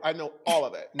do. I know all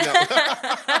of it. No,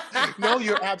 no,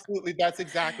 you're absolutely. That's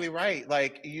exactly right.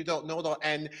 Like you don't know it all,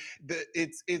 and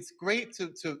it's great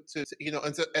to you know,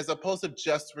 as opposed to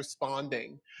just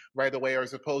responding right away, or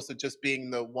as opposed to just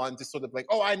being the one to sort of like,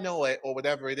 oh, I know it, or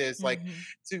whatever it is. Like Mhm.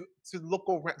 to look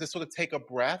around, to sort of take a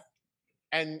breath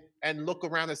and look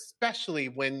around, especially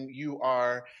when you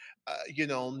are you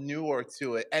know, newer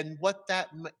to it, and what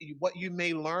you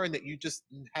may learn that you just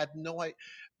had no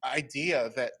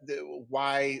idea that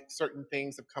why certain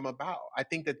things have come about. I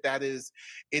think that is,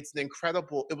 it's an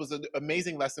incredible, it was an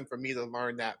amazing lesson for me to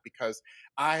learn that, because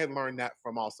I had learned that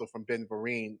from also from Ben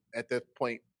Vereen at the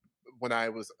point when I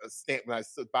was when I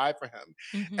stood by for him.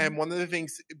 Mhm. And one of the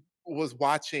things was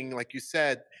watching, like you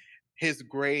said, his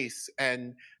grace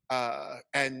and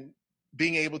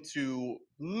being able to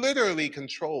literally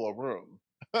control a room.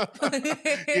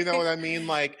 You know what I mean?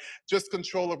 Like just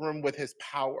control a room with his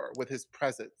power, with his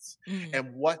presence, Mm.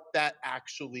 and what that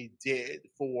actually did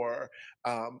for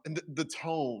and the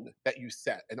tone that you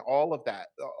set, and all of that,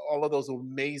 all of those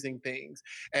amazing things.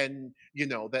 And you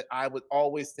know that I would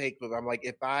always take with. I'm like,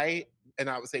 if I and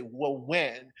I would say, well,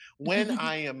 when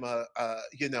I am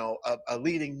you know, a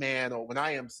leading man, or when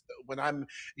I'm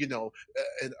you know,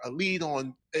 a lead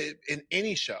on in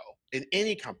any show, in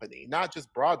any company, not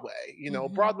just Broadway. You know,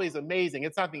 Mhm. Broadway is amazing.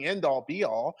 It's not the end all be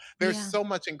all. There's Yeah, so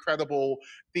much incredible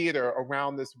theater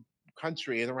around this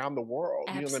country and around the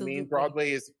world. You know what I mean? absolutely.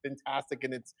 Broadway is fantastic,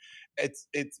 and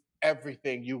it's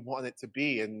everything you want it to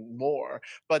be and more.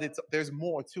 But there's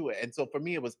more to it. And so for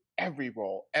me, it was every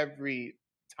role, every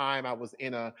time I was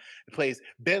in a place.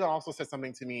 Ben also said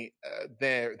something to me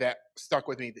there that stuck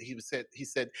with me. That he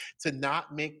said to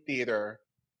not make theater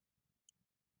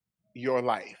your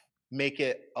life, make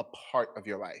it a part of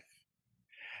your life.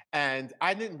 And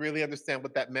I didn't really understand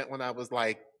what that meant when I was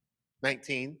like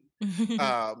 19.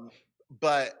 Um,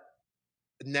 but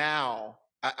now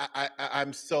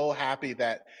I'm so happy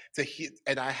that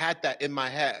and I had that in my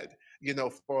head, you know,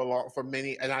 for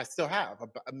many, and I still have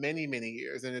many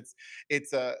years. And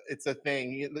it's a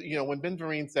thing. You know, when Ben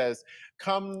Vereen says,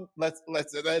 "Come, let's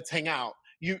hang out."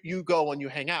 You go and you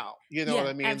hang out. You know what Yeah,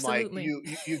 I mean? Like absolutely.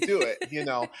 you do it. You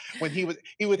know, when he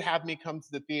would have me come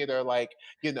to the theater, like,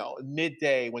 you know,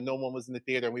 midday when no one was in the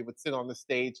theater, and we would sit on the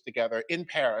stage together in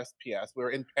Paris. P.S. We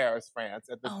were in Paris, France,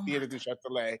 at the Oh my Theater du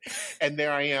Châtelet, and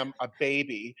there I am, a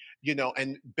baby, you know,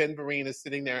 and Ben Vereen is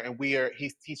sitting there, and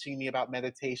he's teaching me about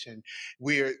meditation.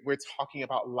 We're talking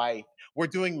about life. We're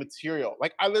doing material.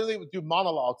 Like I literally would do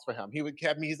monologues for him. He would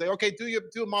have me. He's like, okay,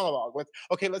 do a monologue.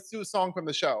 Let's do a song from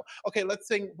the show. Okay, let's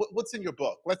sing. What's in your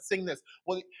book? Let's sing this.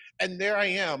 Well, and there I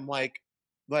am, like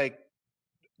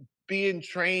being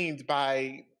trained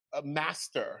by a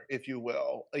master, if you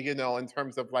will, you know, in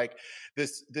terms of like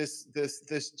this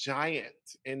giant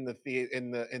in the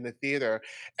theater.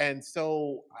 And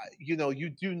so you know, you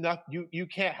do not you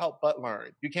can't help but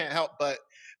learn. You can't help but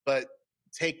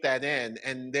take that in.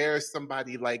 And there's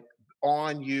somebody like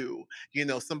on you, you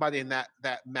know, somebody in that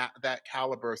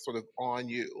caliber sort of on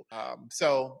you.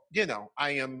 So you know,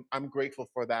 I'm grateful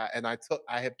for that, and I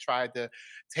have tried to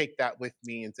take that with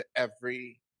me into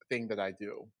every thing that I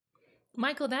do.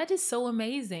 Michael, that is so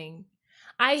amazing.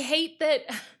 I hate that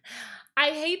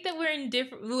I hate that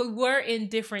we're in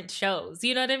different shows.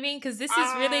 You know what I mean? Cuz this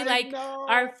is really I like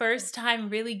our know. first time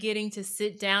really getting to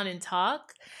sit down and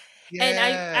talk. And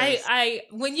Yes.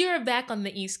 when you're back on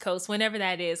the East Coast, whenever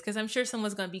that is, because I'm sure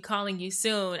someone's going to be calling you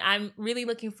soon, I'm really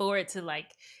looking forward to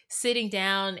like sitting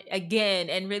down again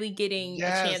and really getting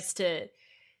a chance Yes.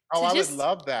 Oh, to I would just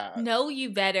love that. know you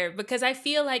better, because I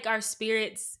feel like our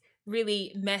spirits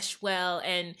really mesh well,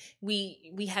 and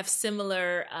we have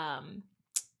similar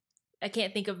I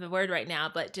can't think of the word right now,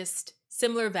 but just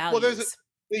similar Well, values.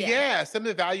 Yeah. yeah,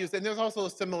 similar values, and there's also a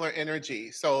similar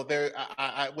energy. So there,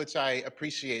 which I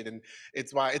appreciate, and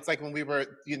it's why it's like when we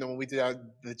were, you know, when we did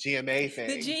the GMA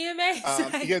The thing,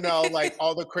 GMAs. you know, like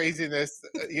all the craziness,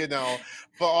 you know,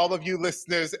 for all of you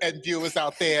listeners and viewers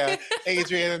out there,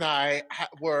 Adrienne and I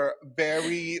were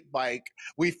very like,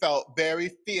 we felt very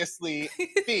fiercely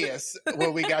fierce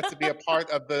when we got to be a part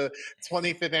of the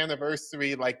 25th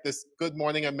anniversary, like this Good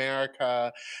Morning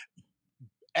America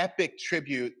epic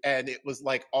tribute, and it was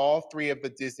like all three of the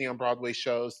Disney on Broadway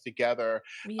shows together,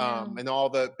 Yeah. and all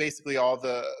the basically all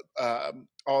the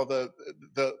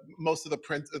most of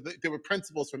the there were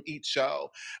principals from each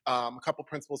show, a couple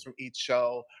principals from each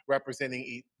show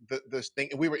representing the thing.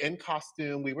 And we were in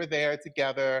costume, we were there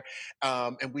together,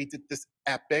 and we did this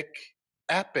epic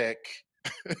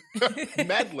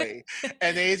medley.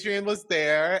 And Adrienne was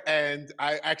there, and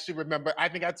I actually remember, I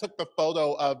think I took the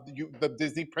photo of the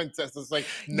Disney princesses like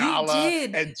You Nala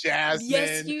did. and Yes,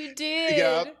 Jasmine. you did.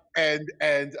 Yep. And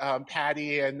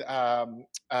Patty and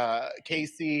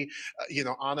Casey,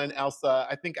 Anna and Elsa.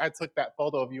 I think I took that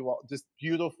photo of you all, just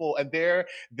beautiful. And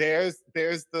there's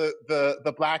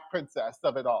the Black princess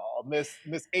of it all, Miss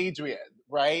Adrienne,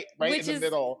 right Which in the is,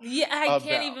 middle yeah, I of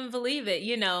can't them. even believe it.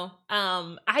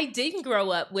 I didn't grow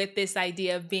up with this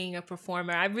idea of being a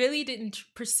performer. I really didn't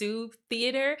pursue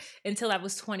theater until I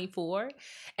was 24.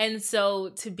 And so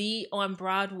to be on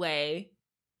Broadway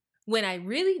when I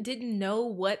really didn't know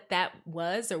what that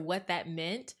was or what that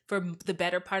meant for the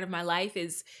better part of my life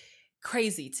is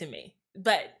crazy to me.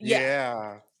 But yeah,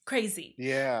 Yeah. crazy.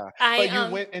 Yeah, I but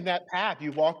you went in that path.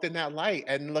 You walked in that light,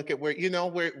 and look at where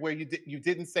you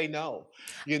didn't say no.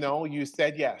 You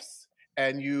said yes,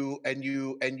 and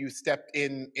you stepped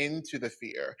into the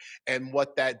fear, and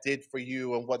what that did for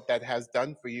you, and what that has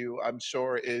done for you, I'm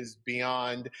sure is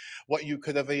beyond what you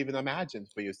could have even imagined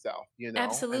for yourself. And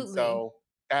Absolutely. so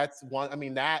that's one. I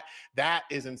mean, that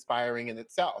is inspiring in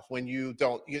itself. When you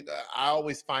don't, I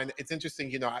always find it's interesting.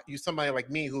 You somebody like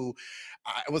me who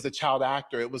I was a child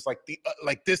actor. It was like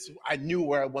like this. I knew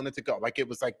where I wanted to go. Like it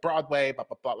was like Broadway, blah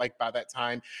blah blah. Like by that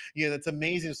time, it's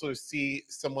amazing to sort of see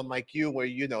someone like you, where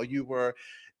you were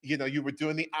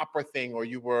doing the opera thing, or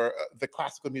you were the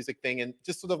classical music thing, and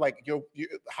just sort of like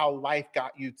how life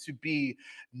got you to be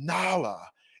Nala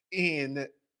in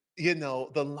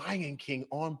the Lion King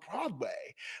on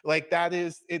Broadway. Like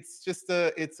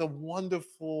it's a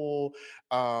wonderful,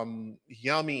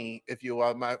 yummy, if you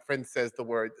will. My friend says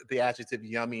the adjective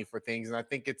yummy for things, and I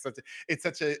think it's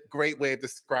such a great way of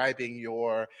describing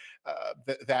your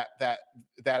that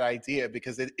idea,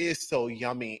 because it is so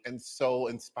yummy and so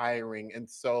inspiring and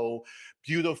so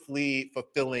beautifully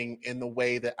fulfilling in the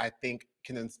way that I think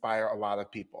can inspire a lot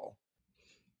of people.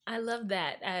 I love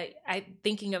that. I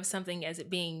thinking of something as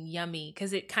it being yummy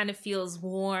because it kind of feels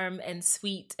warm and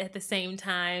sweet at the same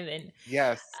time. And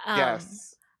Yes, um,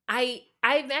 yes. I'm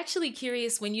actually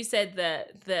curious when you said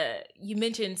you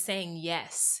mentioned saying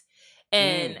yes. Mm.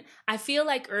 And I feel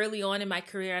like early on in my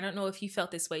career, I don't know if you felt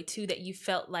this way too, that you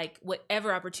felt like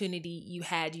whatever opportunity you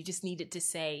had, you just needed to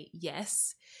say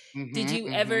yes. Did Mm-hmm, you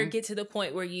ever mm-hmm. get to the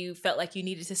point where you felt like you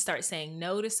needed to start saying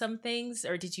no to some things,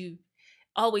 or did you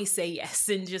always say yes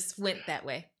and just went that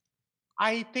way?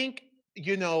 I think,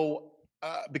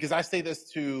 because I say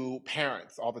this to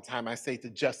parents all the time, I say to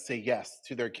just say yes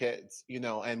to their kids,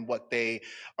 and what they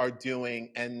are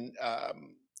doing, and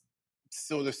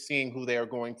sort of seeing who they are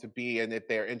going to be, and if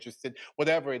they're interested,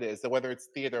 whatever it is, whether it's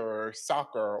theater or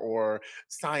soccer or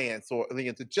science, or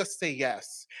to just say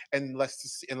yes, and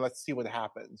let's see what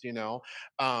happens.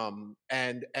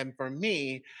 And for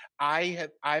me,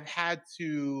 I've had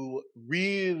to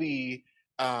really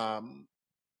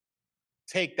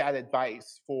take that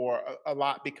advice for a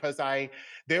lot, because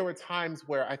there were times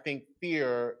where I think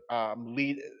fear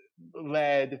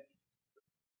led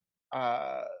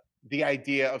uh, the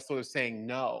idea of sort of saying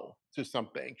no to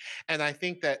something. And I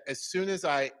think that as soon as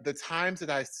the times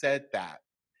that I said that,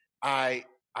 I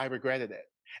I regretted it.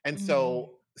 And Mm.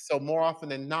 so more often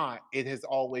than not, it has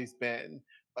always been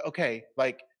okay,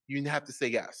 like you have to say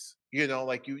yes.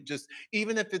 Like you just,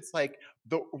 even if it's like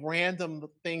the random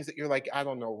things that you're like, I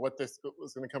don't know what this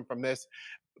was going to come from this,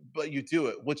 but you do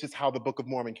it, which is how the Book of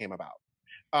Mormon came about.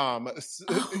 Oh.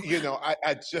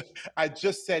 I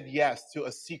just said yes to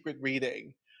a secret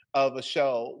reading of a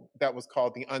show that was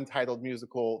called the Untitled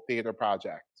Musical Theater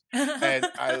Project. And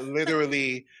I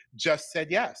literally just said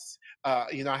yes. I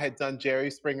had done Jerry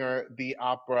Springer, the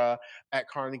opera at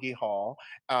Carnegie Hall,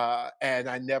 and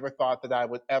I never thought that I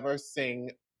would ever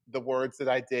sing the words that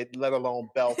I did, let alone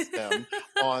belt them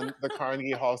on the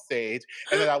Carnegie Hall stage,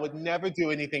 and that I would never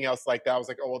do anything else like that. I was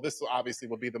like, oh, well, this obviously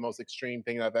will be the most extreme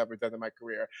thing I've ever done in my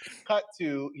career. Cut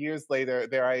to years later,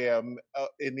 there I am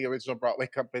in the original Broadway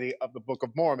company of the Book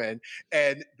of Mormon,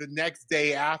 and the next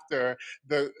day after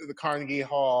the Carnegie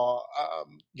Hall,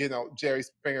 Jerry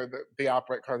Springer, the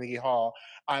opera at Carnegie Hall,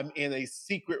 I'm in a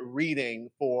secret reading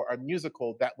for a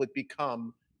musical that would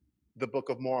become the Book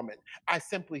of Mormon. I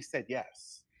simply said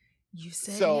yes. You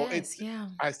said So yes, yeah.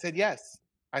 I said yes.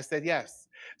 I said yes.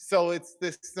 So it's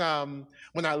this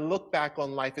when I look back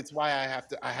on life, it's why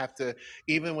I have to,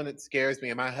 even when it scares me,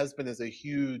 and my husband is a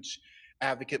huge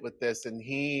advocate with this, and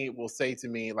he will say to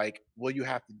me, like, well, you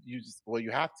have to, you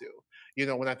have to. You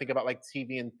know, when I think about like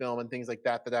TV and film and things like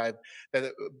that, that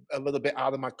a little bit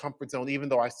out of my comfort zone, even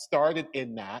though I started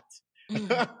in that.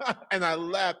 Mm. And I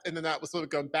left, and then I was sort of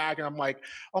going back, and I'm like,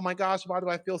 oh my gosh, why do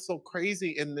I feel so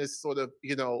crazy in this sort of,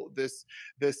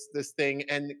 this thing?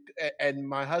 And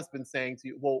my husband saying to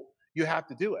you, well, you have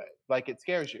to do it. Like, it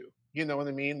scares you. You know what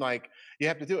I mean? Like, you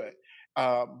have to do it.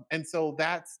 And so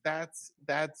that's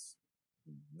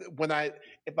when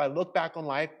if I look back on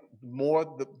life,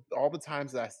 all the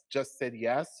times that I just said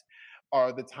yes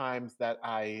are the times that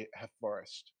I have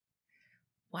flourished.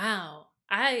 Wow.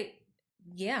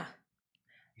 Yeah.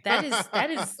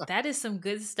 That is some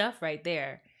good stuff right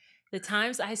there. The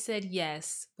times I said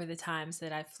yes were the times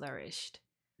that I flourished.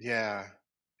 Yeah,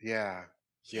 yeah,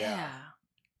 yeah, Yeah.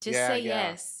 Just say yeah.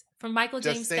 yes. From Michael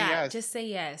Just James say Scott. yes. Just say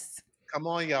yes. Come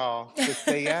on, y'all. Just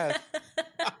say yes.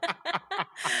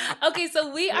 Okay,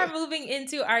 so we are moving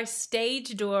into our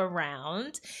stage door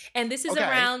round. And this is a Okay.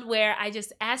 round where I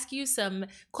just ask you some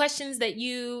questions that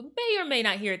you may or may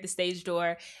not hear at the stage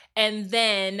door. And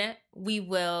then we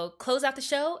will close out the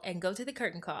show and go to the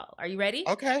curtain call. Are you ready?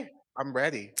 Okay. I'm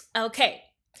ready. Okay.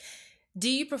 Do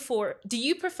you prefer,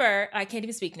 I can't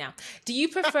even speak now. Do you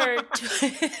prefer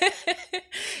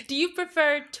do you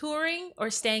prefer touring or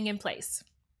staying in place?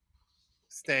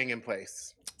 Staying in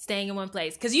place. Staying in one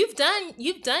place, because you've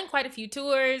done quite a few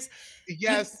tours.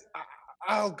 Yes.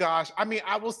 Oh gosh. I mean,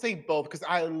 I will say both because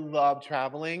I love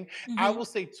traveling. I Mhm. will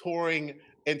say touring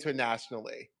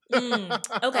internationally.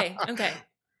 Okay.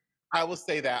 I will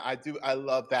say that I do. I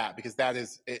love that because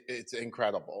it's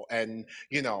incredible. And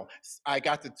I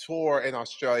got to tour in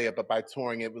Australia, but by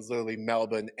touring, it was literally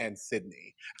Melbourne and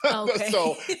Sydney. Okay.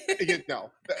 So you know,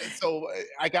 so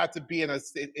I got to be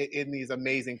in these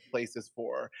amazing places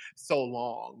for so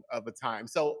long of a time.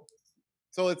 So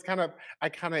it's I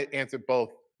kind of answered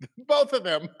both of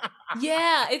them.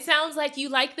 Yeah, it sounds like you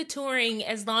like the touring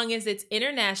as long as it's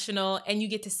international and you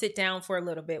get to sit down for a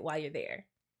little bit while you're there.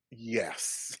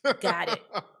 Yes. Got it.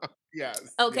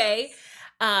 Yes. Okay.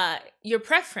 Yes. Your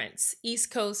preference,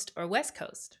 East Coast or West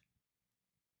Coast?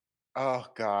 Oh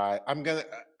God, I am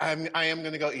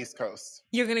gonna go East Coast.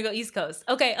 You're gonna go East Coast.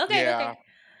 Okay. Yeah.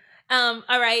 All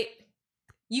right.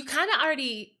 You kind of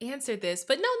already answered this,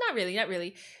 but no, not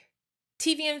really.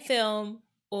 TV and film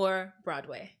or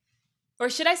Broadway? Or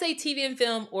should I say TV and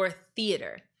film or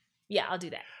theater? Yeah, I'll do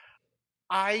that.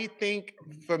 I think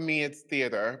for me it's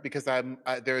theater because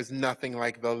there's nothing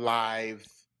like the live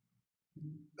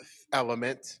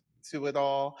element to it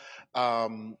all.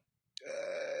 Um,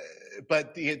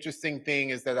 but the interesting thing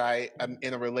is that I am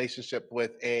in a relationship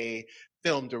with a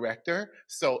film director,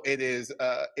 so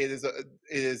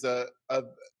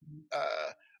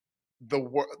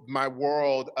my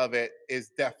world of it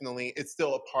is definitely, it's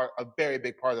still a very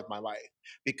big part of my life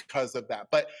because of that.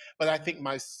 But I think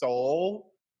my soul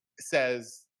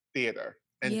says theater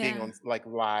and being Yeah. on like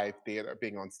live theater,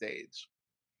 being on stage.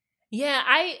 Yeah,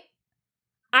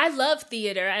 I love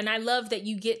theater, and I love that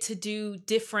you get to do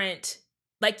different,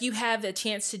 like you have the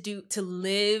chance to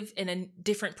live in a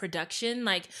different production.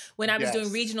 Like when I was doing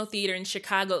Yes. regional theater in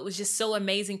Chicago, it was just so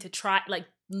amazing to try, like,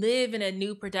 live in a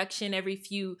new production every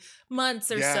few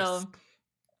months or Yes. so.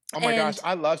 Oh my gosh, And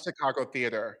I love Chicago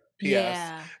theater. P.S.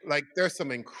 yeah. Like, there's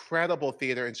some incredible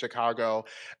theater in Chicago.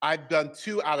 I've done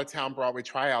 2 out of town Broadway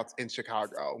tryouts in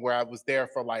Chicago where I was there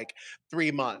for like 3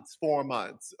 months, 4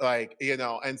 months, like,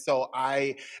 and so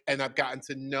I've gotten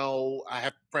to know, I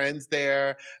have friends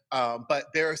there,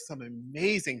 but there's some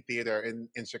amazing theater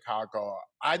in Chicago.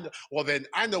 Well, then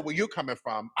I know where you're coming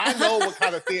from. I know what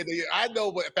kind of theater, I know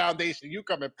what foundation you're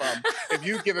coming from. If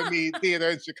you've given me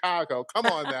theater in Chicago, come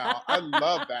on now. I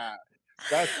love that.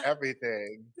 That's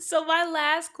everything. So my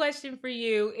last question for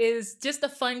you is just a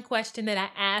fun question that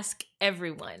I ask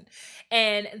everyone.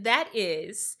 And that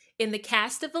is, in the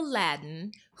cast of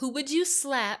Aladdin, who would you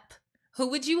slap, who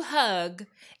would you hug,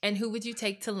 and who would you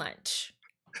take to lunch?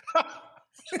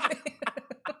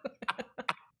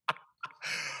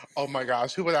 Oh my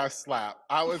gosh, who would I slap?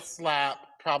 I would slap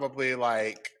probably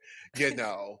like,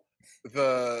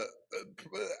 the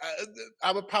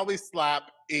I would probably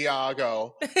slap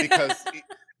Iago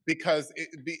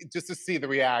just to see the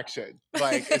reaction,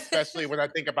 like especially when I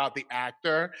think about the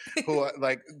actor who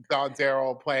like Don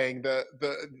Darrell playing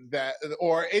that,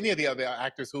 or any of the other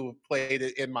actors who played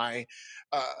it in my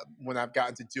when I've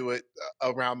gotten to do it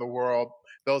around the world.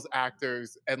 those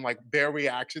actors and like their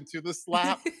reaction to the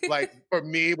slap, like for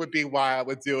me would be why I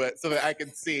would do it so that I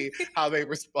can see how they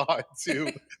respond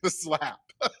to the slap.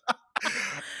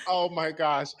 Oh my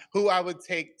gosh. Who I would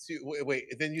take to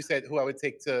wait, then you said who I would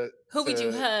take to Who would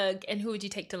you hug and who would you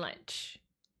take to lunch?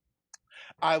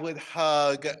 I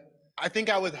think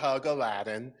I would hug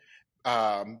Aladdin.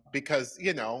 Because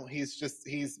you know he's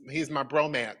my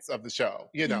bromance of the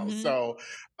show, you know. So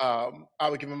I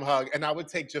would give him a hug, and I would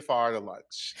take Jafar to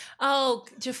lunch. Oh,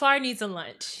 Jafar needs a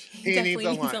lunch. He needs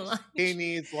a lunch. He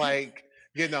needs like,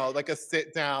 you know, like a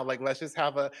sit down, like let's just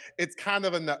have it's kind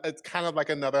of like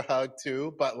another hug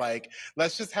too, but like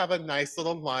let's just have a nice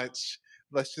little lunch.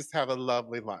 Let's just have a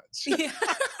lovely lunch. Yeah.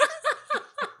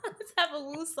 Have a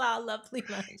woo-style lovely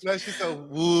lunch. Let's just a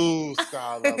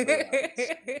woo-style lovely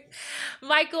lunch.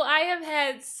 Michael, I have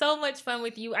had so much fun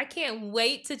with you. I can't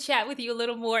wait to chat with you a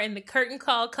little more in the curtain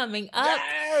call coming up.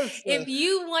 Yes! If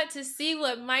you want to see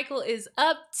what Michael is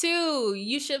up to,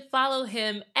 you should follow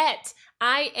him at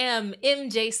I am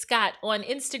MJ Scott on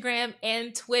Instagram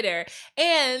and Twitter.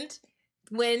 And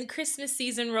when Christmas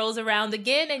season rolls around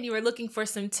again and you are looking for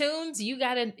some tunes, you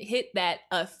got to hit that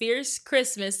A Fierce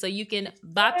Christmas so you can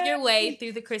bop your way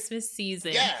through the Christmas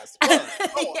season. Yes.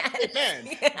 Oh, yes.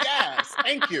 Amen. Yes.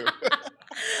 Thank you.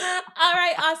 All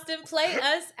right, Austin, play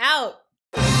us out.